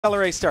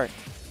LRA start.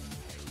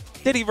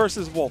 Diddy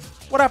versus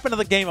Wolf. What happened to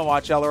the Game &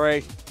 Watch,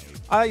 LRA?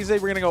 I say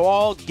we're going to go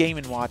all Game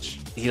 & Watch.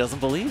 He doesn't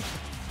believe.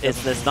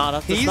 It's not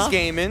up to He's snuff.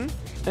 gaming,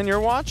 and you're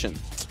watching.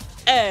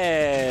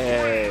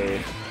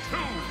 Hey!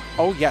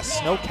 Oh, yes,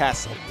 Snow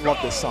Castle. Love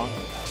this song,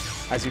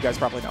 as you guys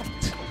probably know.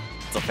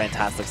 It's a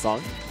fantastic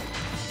song.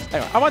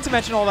 Anyway, I want to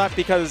mention all that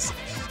because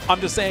I'm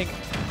just saying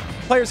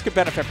players could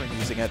benefit from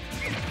using it.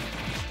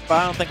 But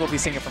I don't think we'll be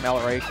seeing it from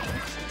LRA.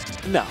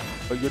 No.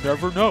 But you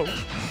never know.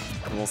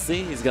 And we'll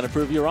see. He's going to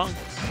prove you wrong.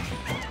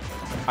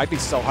 I'd be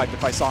so hyped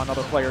if I saw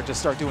another player just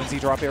start doing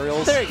Z-drop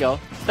aerials. There you go.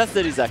 That's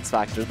Diddy's X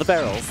Factor, the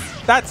barrels.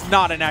 That's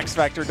not an X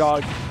Factor,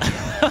 dog.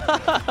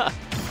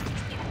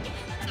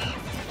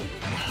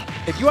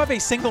 If you have a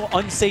single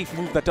unsafe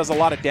move that does a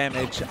lot of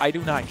damage, I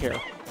do not care.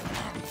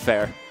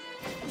 Fair.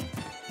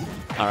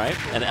 All right,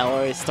 an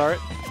LRA start.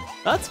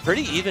 That's a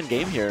pretty even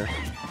game here.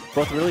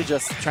 Both really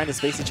just trying to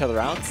space each other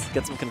out,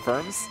 get some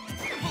confirms.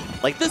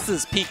 Like, this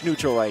is peak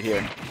neutral right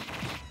here.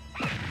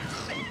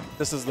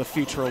 This is the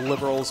future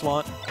liberals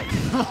want.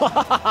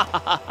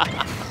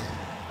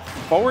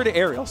 Forward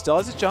aerial, still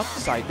has his jump,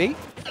 side B.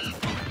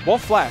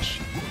 Wolf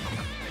Flash.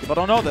 People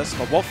don't know this,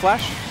 but Wolf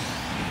Flash.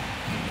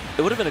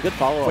 It would have been a good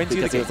follow-up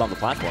because he was on the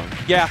platform.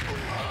 Yeah.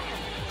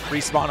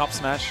 Respawn up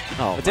smash.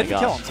 Oh, it didn't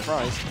kill him,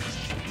 surprise.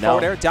 No.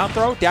 Forward air, down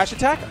throw, dash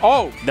attack.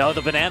 Oh! No,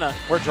 the banana.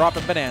 We're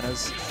dropping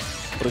bananas.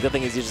 But the good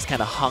thing is you just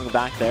kind of hung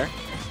back there.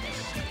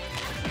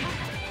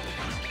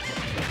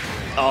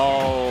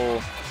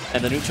 Oh,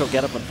 and the neutral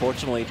getup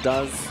unfortunately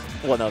does.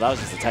 Well, no, that was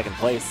just a tech in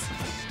place.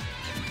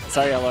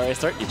 Sorry, LRA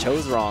start. You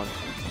chose wrong.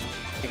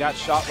 He got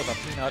shot with a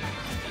peanut.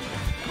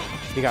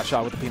 He got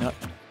shot with a peanut.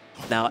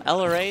 Now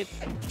LRA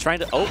trying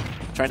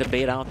to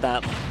bait out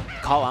that,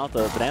 call out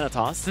the banana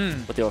toss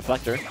with the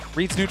reflector.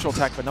 Reads neutral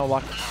tech, but no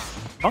luck.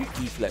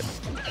 Monkey flip.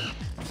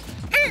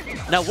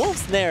 Now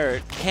Wolf's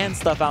Nair can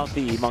stuff out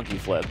the monkey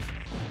flip,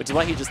 which is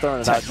why he just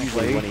throwing it out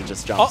usually when he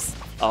just jumps.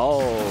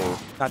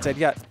 Oh. Not dead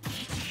yet.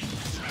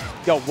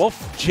 Yo,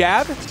 Wolf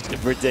jab?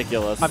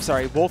 Ridiculous. I'm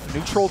sorry, Wolf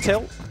neutral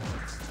tilt?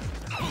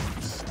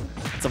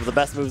 Some of the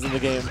best moves in the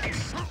game.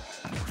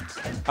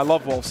 I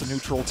love Wolf's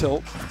neutral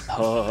tilt.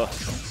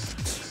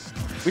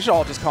 We should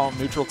all just call them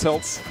neutral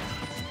tilts.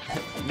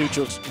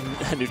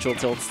 Neutral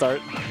tilt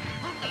start.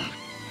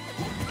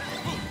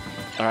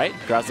 All right,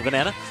 grabs the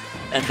banana.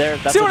 And there,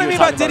 that's See what I mean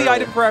about Diddy earlier.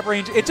 item grab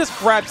range? It just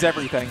grabs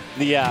everything.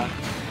 Yeah.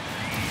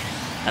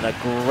 And a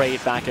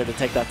great back air to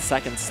take that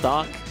second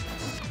stock.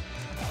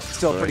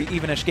 Still a pretty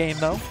evenish game,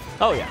 though.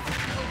 Oh, yeah.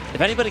 If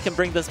anybody can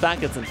bring this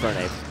back, it's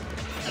Infernape.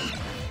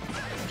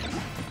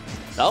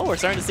 Oh, we're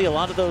starting to see a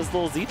lot of those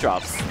little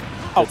Z-drops.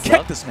 Oh,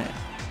 kick this man.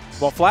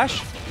 Well,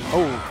 Flash.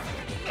 Oh.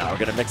 Now we're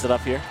going to mix it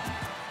up here.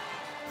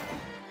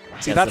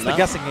 See, that's the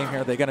guessing game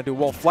here. Are they going to do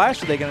Wolf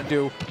Flash? Or are they going to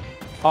do...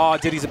 Oh,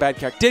 Diddy's a bad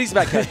character. Diddy's a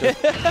bad character.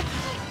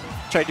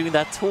 Tried doing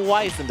that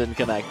twice and didn't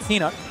connect.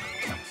 Peanut.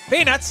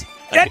 Peanuts!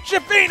 Get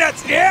your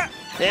peanuts! Yeah!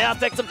 Yeah, I'll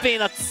take some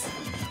peanuts.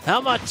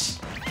 How much?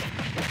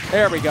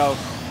 There we go.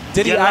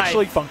 Diddy You're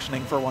actually right.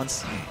 functioning for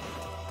once.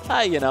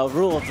 You know,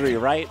 rule of 3,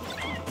 right?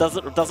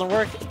 Doesn't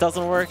work? It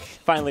doesn't work.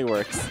 Finally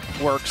works.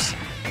 Works.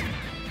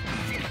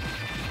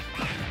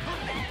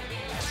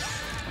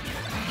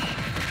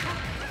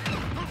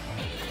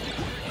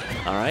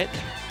 All right.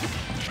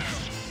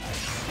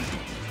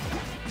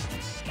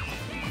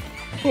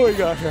 What we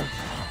got here?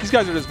 These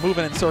guys are just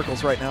moving in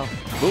circles right now.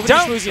 Moving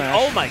Down and smash.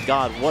 Oh my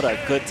god, what a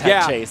good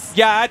tech chase.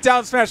 Yeah, that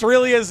down smash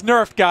really is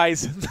nerfed,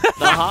 guys.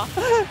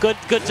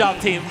 Good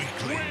job, team.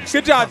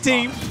 Good job,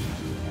 team.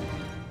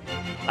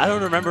 I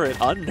don't remember it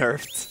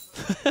unnerfed.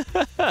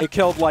 It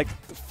killed like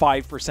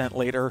 5%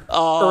 later.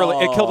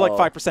 Oh. It killed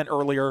like 5%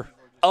 earlier.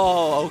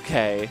 Oh,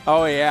 okay.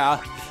 Oh,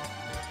 yeah.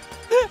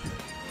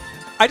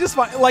 I just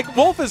find, like,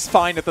 Wolf is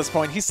fine at this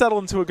point. He's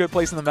settled into a good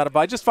place in the meta,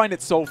 but I just find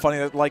it so funny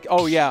that, like,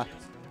 oh, yeah,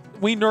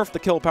 we nerfed the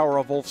kill power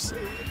of Wolf's.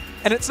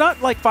 And it's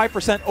not like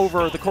 5%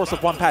 over the course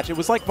of one patch. It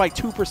was like by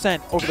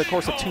 2% over the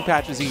course of 2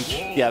 patches each.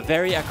 Yeah,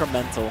 very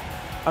incremental.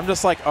 I'm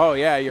just like, oh,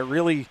 yeah, you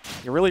really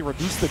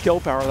reduced the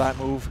kill power of that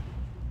move.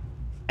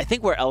 I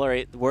think where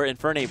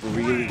Infernape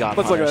really got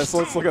Let's punished. look at this.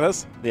 Let's look at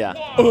this. Yeah.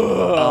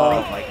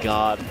 Oh, my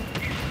God.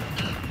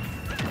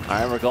 All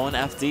right, we're going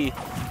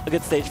FD. A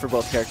good stage for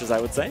both characters, I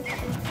would say.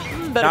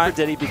 Better for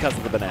Diddy because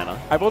of the banana.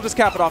 I will just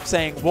cap it off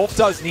saying Wolf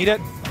does need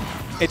it.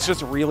 It's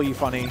just really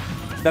funny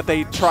that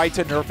they tried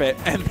to nerf it,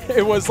 and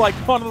it was like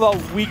one of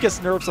the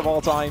weakest nerfs of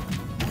all time.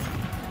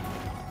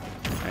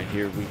 All right,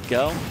 here we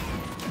go.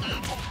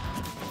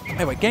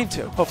 Anyway, game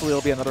 2. Hopefully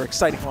it'll be another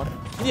exciting one.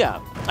 Yeah,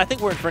 I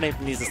think where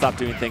Infernape needs to stop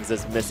doing things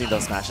is missing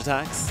those smash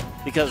attacks.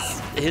 Because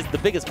the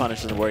biggest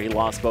punishment where he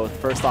lost both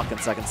first stock and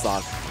second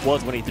stock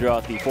was when he threw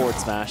out the forward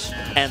smash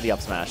and the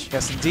up smash.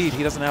 Yes, indeed.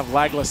 He doesn't have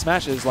lagless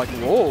smashes like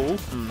whoa.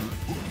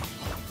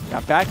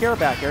 Got back air,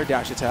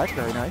 dash attack.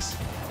 Very nice.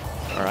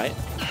 All right.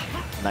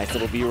 Nice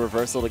little B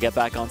reversal to get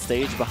back on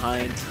stage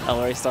behind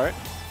LRA start.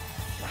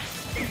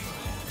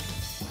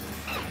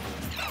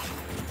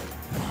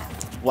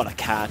 What a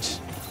catch.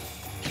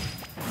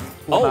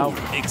 Wow.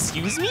 Oh,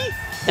 excuse me?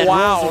 And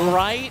wow. rolls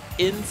right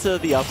into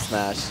the up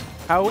smash.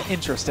 How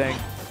interesting.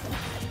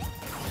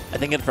 I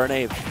think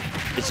Infernape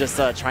is just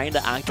trying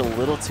to act a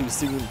little too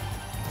soon.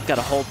 You've got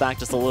to hold back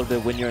just a little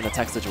bit when you're in a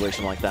tech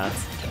situation like that.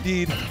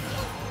 Indeed.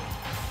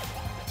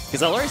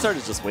 Because Ellery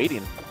started just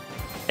waiting,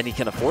 and he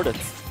can afford it.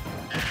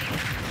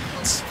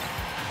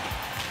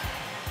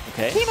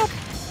 Okay.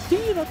 Peanuts.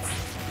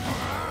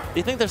 Do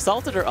you think they're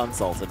salted or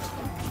unsalted?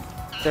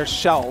 They're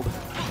shelled.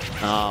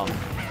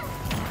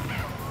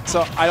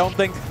 So I don't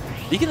think...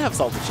 You can have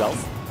salted shells.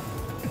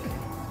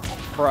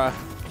 Bruh.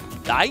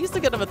 I used to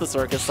get them at the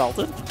circus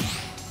salted.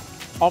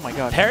 Oh my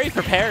god. Parry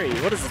for parry.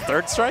 What is it,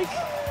 third strike?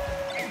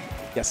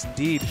 Yes,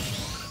 indeed.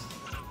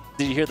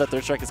 Did you hear that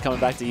third strike is coming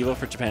back to EVO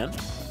for Japan?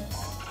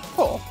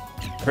 Cool.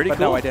 Pretty but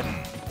cool. No, I didn't.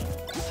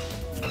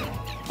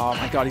 Oh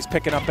my god, he's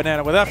picking up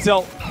Banana with F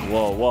tilt.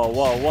 Whoa, whoa,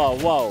 whoa, whoa,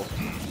 whoa.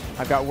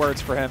 I've got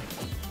words for him.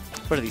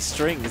 What are these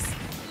strings?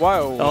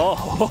 Whoa.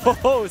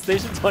 Oh,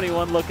 Station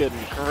 21 looking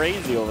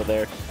crazy over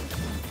there.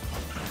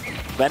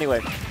 But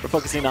anyway, we're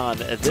focusing on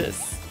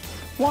this.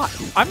 What?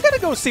 I'm going to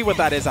go see what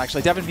that is,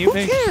 actually. Devin, mute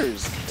me. Who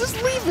cares?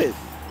 Just leave it.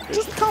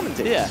 Just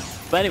commentate. Yeah.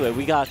 But anyway,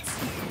 we got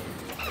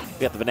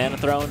the banana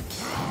throne.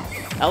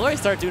 Ellery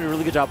started doing a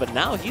really good job, but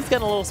now he's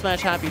getting a little smash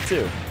happy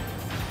too.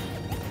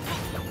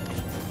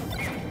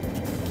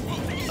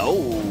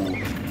 Oh.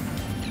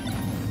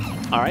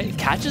 All right,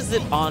 catches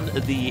it on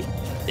the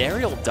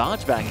aerial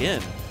dodge back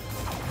in.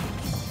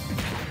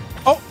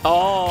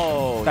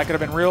 Oh. That could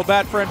have been real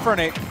bad for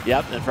Infernape.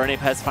 Yep, Infernape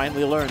has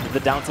finally learned the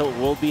down tilt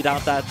will beat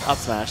out that up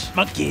smash.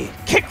 Monkey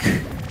kick.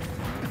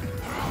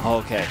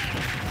 Okay.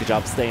 Good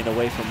job staying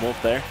away from Wolf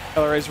there.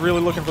 Elleray's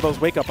really looking for those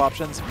wake-up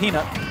options.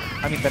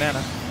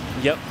 Banana.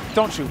 Yep.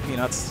 Don't shoot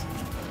peanuts.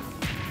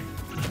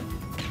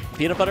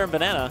 Peanut butter and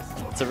banana.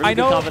 It's a really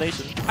good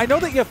combination. I know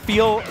that you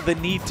feel the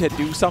need to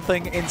do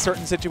something in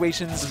certain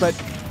situations,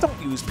 but don't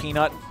use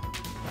peanut.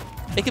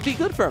 It could be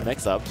good for a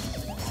mix-up.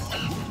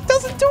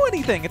 Doesn't do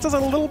anything. It does a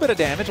little bit of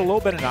damage, a little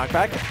bit of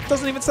knockback. It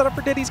doesn't even set up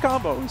for Diddy's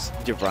combos.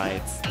 You're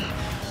right.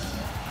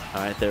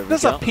 All right, there we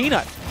This go. is a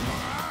peanut.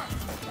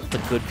 It's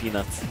a good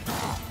peanut.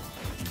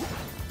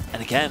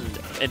 And again,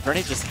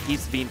 Infernape just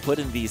keeps being put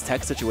in these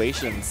tech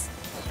situations,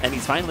 and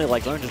he's finally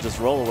like learned to just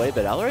roll away.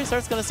 But Ellery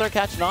going to start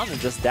catching on and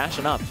just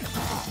dashing up.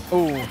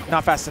 Ooh,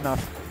 not fast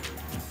enough.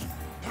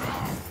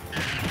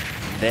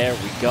 There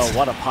we go.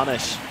 What a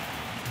punish.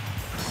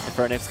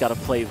 Infernape's got to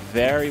play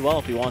very well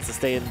if he wants to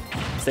stay in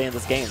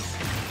this game.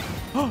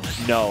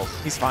 No.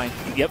 He's fine.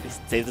 Yep, he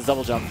saved the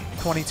double jump.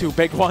 22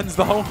 big ones,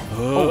 though.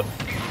 Oh.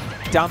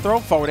 Down throw,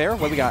 forward air.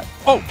 What do we got?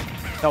 Oh,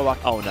 no luck.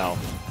 Oh, no.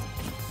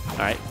 All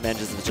right,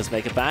 manages to just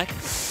make it back.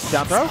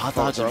 Down throw? Spot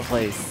dodge in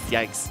place.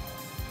 Yikes.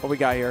 What we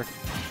got here?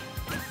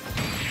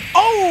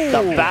 Oh!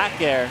 The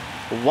back air.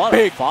 What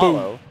big a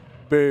follow.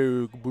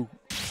 Boom. Big boom.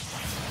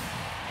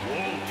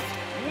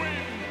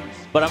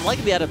 But I'm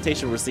liking the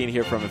adaptation we're seeing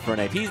here from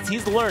Infernape.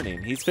 He's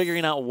learning. He's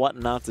figuring out what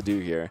not to do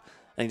here.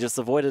 And he just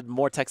avoided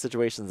more tech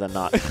situations than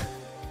not.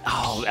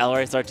 Oh,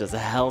 Ellery just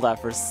held that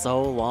for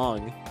so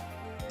long.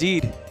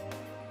 Indeed.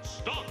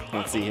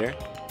 Let's see here.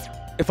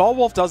 If all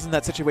Wolf does in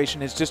that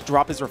situation is just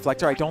drop his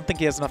reflector, I don't think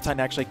he has enough time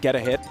to actually get a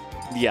hit.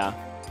 Yeah.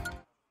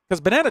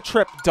 Because Banana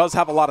Trip does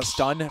have a lot of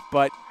stun,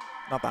 but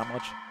not that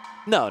much.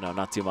 No,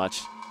 not too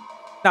much.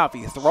 Now, if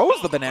he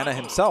throws the banana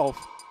himself...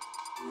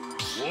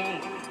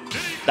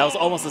 That was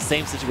almost the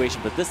same situation,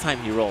 but this time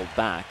he rolled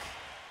back.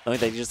 I think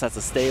that he just has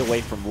to stay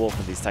away from Wolf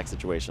in these tech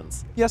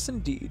situations. Yes,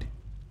 indeed.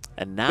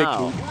 And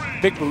now...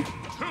 Big boot.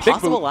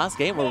 Possible last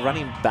game, we're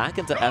running back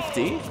into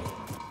FD.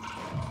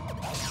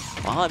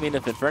 Well, I mean,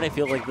 if Infernape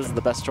feels like this is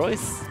the best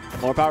choice,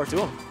 more power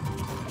to him.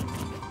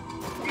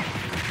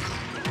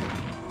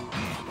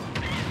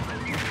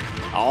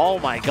 Oh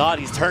my god,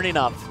 he's turning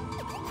up.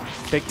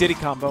 Big Diddy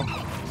combo.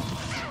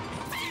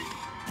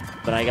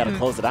 But now you gotta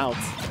close it out.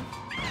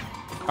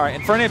 All right,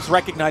 Infernape's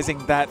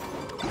recognizing that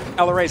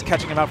Elleray's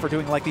catching him out for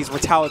doing like these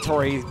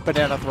retaliatory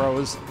banana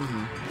throws.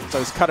 So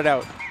he's cut it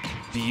out.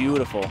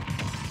 Beautiful. All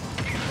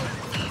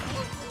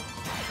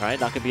right,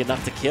 not gonna be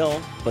enough to kill,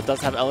 but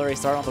does have Ellery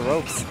start on the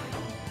ropes.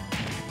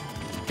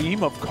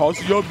 Team of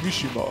Kazuya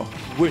Mishima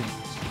wins.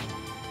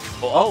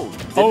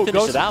 Didn't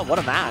finish it out. What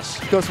a mash.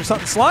 Goes for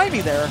something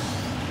slimy there.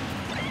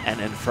 And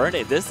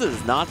Infernape, this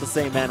is not the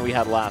same man we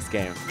had last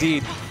game.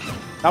 Indeed.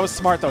 That was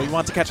smart, though. You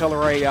want to catch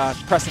Ellery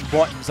pressing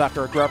buttons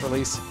after a grab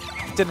release.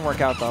 Didn't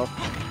work out, though.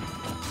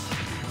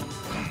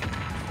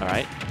 All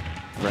right.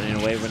 Running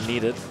away when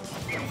needed.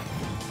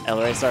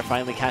 Ellery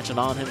finally catching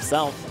on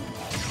himself.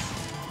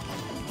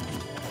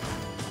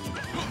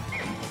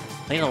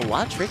 Playing a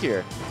lot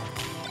trickier.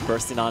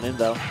 Bursting on in,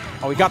 though.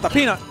 Oh, we got the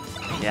peanut.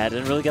 Yeah, I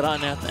didn't really get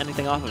on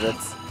anything off of it.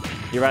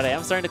 You're right, I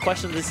am starting to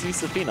question this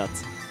use of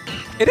peanuts.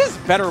 It is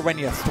better when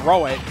you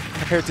throw it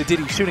compared to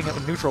Diddy shooting it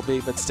with neutral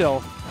B, but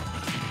still.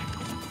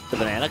 The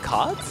banana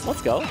caught?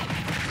 Let's go.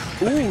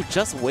 Ooh,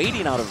 just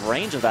waiting out of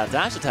range of that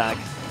dash attack.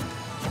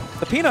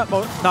 The peanut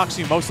knocks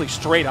you mostly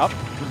straight up,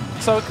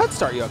 so it could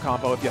start you a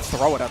combo if you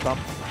throw it at them.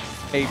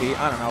 Maybe.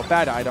 I don't know.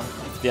 Bad item.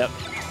 Yep.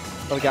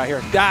 What we got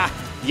here? Ah!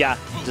 Yeah,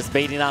 just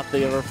baiting out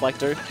the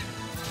reflector.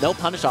 No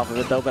punish off of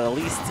it, though, but at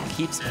least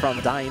keeps from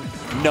dying.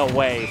 No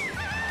way.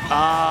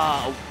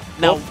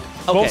 No.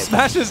 Both Okay.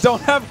 smashes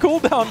don't have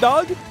cooldown,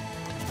 dog.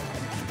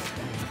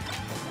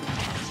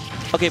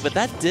 Okay, but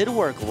that did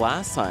work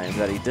last time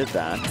that he did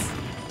that.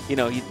 You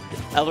know,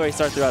 Elray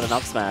started through out an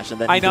up smash, and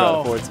then he threw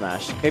out a forward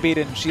smash. Maybe he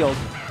didn't shield.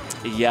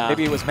 Yeah.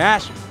 Maybe it was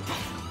mash.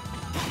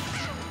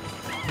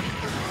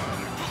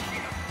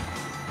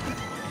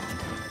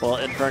 Well,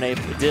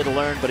 Infernape did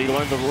learn, but he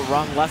learned the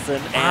wrong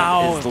lesson and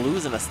Wow. is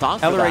losing a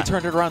stock for Elray that.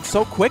 turned it around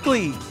so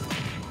quickly.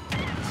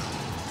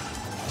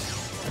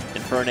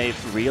 Infernape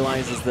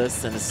realizes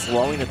this and is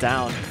slowing it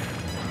down.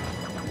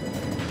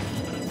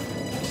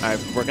 All right,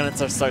 we're going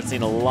to start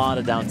seeing a lot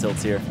of down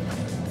tilts here.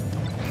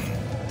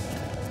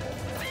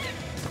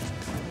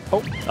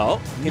 Oh,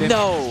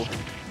 no.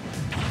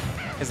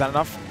 Is that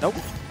enough? Nope.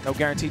 No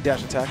guaranteed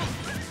dash attack.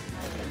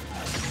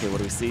 Okay, what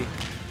do we see?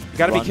 You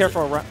gotta be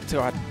careful around. Go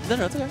ahead.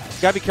 No, it's okay.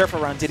 You gotta be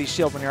careful around Diddy's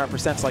shield when you're at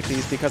percents like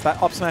these because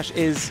that up smash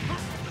is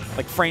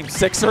like frame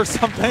 6 or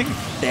something.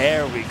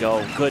 There we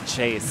go. Good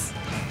chase.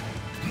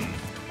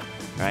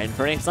 All right,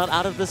 Infernape's not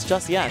out of this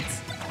just yet.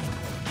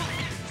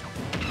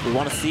 We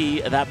want to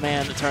see that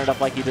man turn it up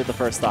like he did the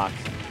first stock.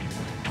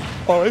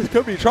 Oh, it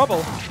could be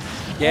trouble.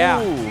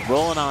 Yeah. Ooh,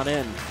 rolling on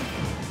in.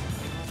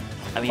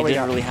 I mean, he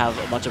didn't really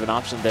have much of an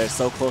option there.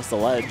 So close to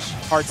ledge.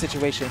 Hard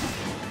situation.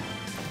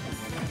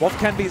 Wolf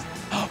can be...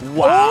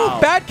 Wow. Oh,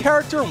 bad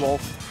character,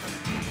 Wolf.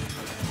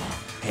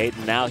 Okay,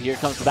 now here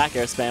comes the back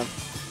air spam.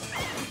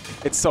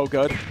 It's so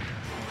good.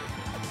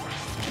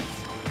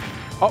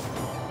 Oh.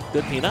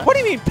 Good Peanut. What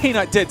do you mean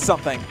Peanut did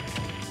something?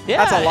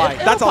 Yeah, That's a lie.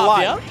 It'll That's a pop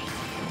lie. you up.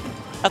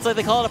 That's why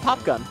they call it a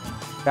pop gun.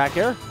 Back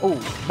air. Oh,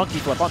 monkey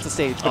flip onto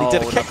stage, but he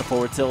did a not kick. the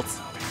forward tilt.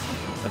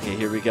 Okay,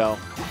 here we go.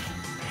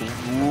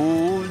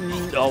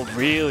 Ooh, oh,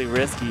 really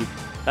risky.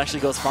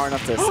 Actually goes far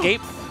enough to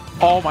escape.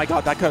 Oh my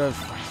god, that could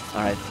have...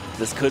 All right,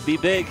 this could be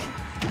big.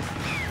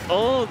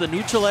 Oh, the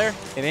neutral air.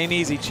 It ain't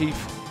easy, Chief.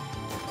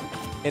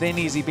 It ain't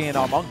easy being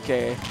a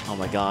monkey. Oh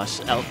my gosh.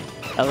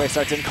 Elray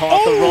starts to call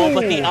out the roll,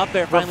 but the up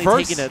air finally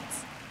taking it.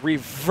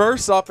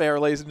 Reverse up air,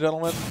 ladies and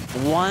gentlemen.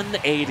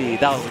 180.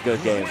 That was a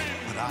good game.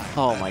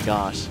 Oh my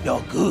gosh.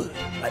 You're good,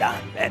 but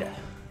I'm better.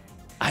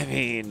 I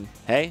mean,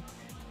 hey,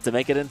 to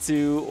make it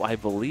into, I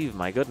believe,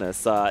 my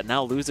goodness,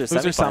 now loser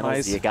Losers sound semifinals,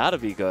 nice. you gotta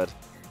be good.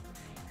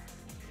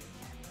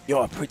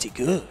 You're pretty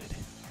good.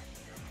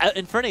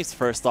 Infernape's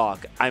first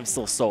stock, I'm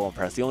still so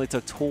impressed. He only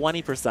took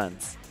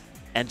 20%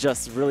 and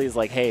just really is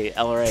like, hey,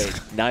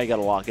 LRA, now you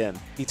gotta lock in.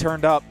 He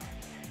turned up,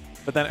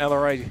 but then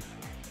LRA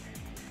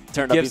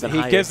Turned up even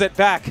higher. He gives it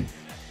back.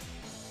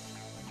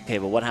 Okay,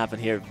 but what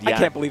happened here? I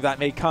can't believe that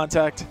made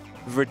contact.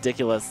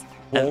 Ridiculous.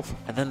 Wolf.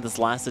 And then this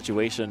last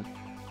situation,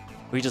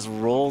 we just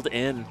rolled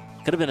in.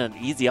 Could have been an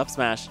easy up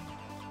smash.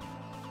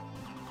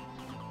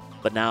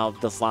 But now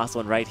this last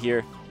one right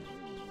here,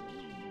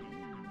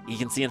 you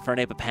can see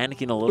Infernape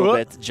panicking a little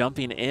bit,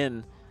 jumping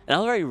in. And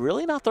Elray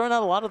really not throwing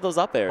out a lot of those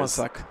up airs. 1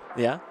 sec.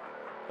 Yeah,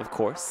 of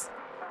course.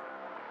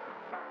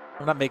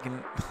 I'm not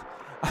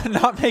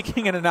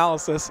making an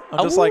analysis.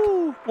 I'm just like,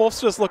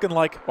 Wolf's just looking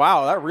like,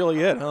 wow, that really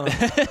hit, huh?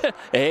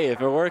 Hey, if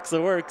it works,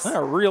 it works.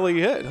 That really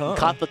hit, huh?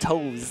 Caught the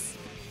toes.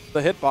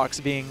 The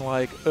hitbox being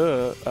like,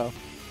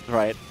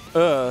 Right.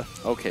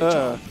 Okay,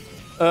 John.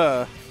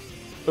 All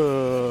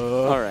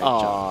right,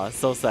 Aw,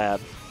 so sad.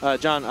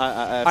 John,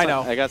 I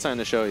know. I got something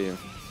to show you.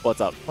 What's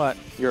up? What?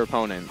 Your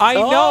opponent. I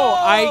know.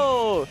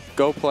 Oh!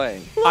 Go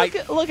play.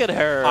 Look at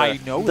her. I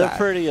know the that.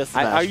 prettiest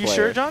Smash Are you player.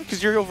 sure, John?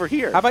 Because you're over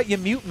here. How about you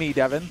mute me,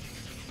 Devin?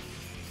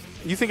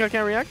 You think I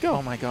can't react? Go.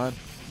 Oh my god.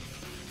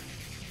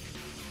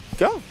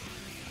 Go.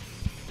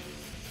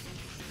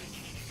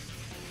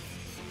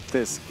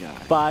 This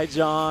guy. Bye,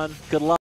 John. Good luck.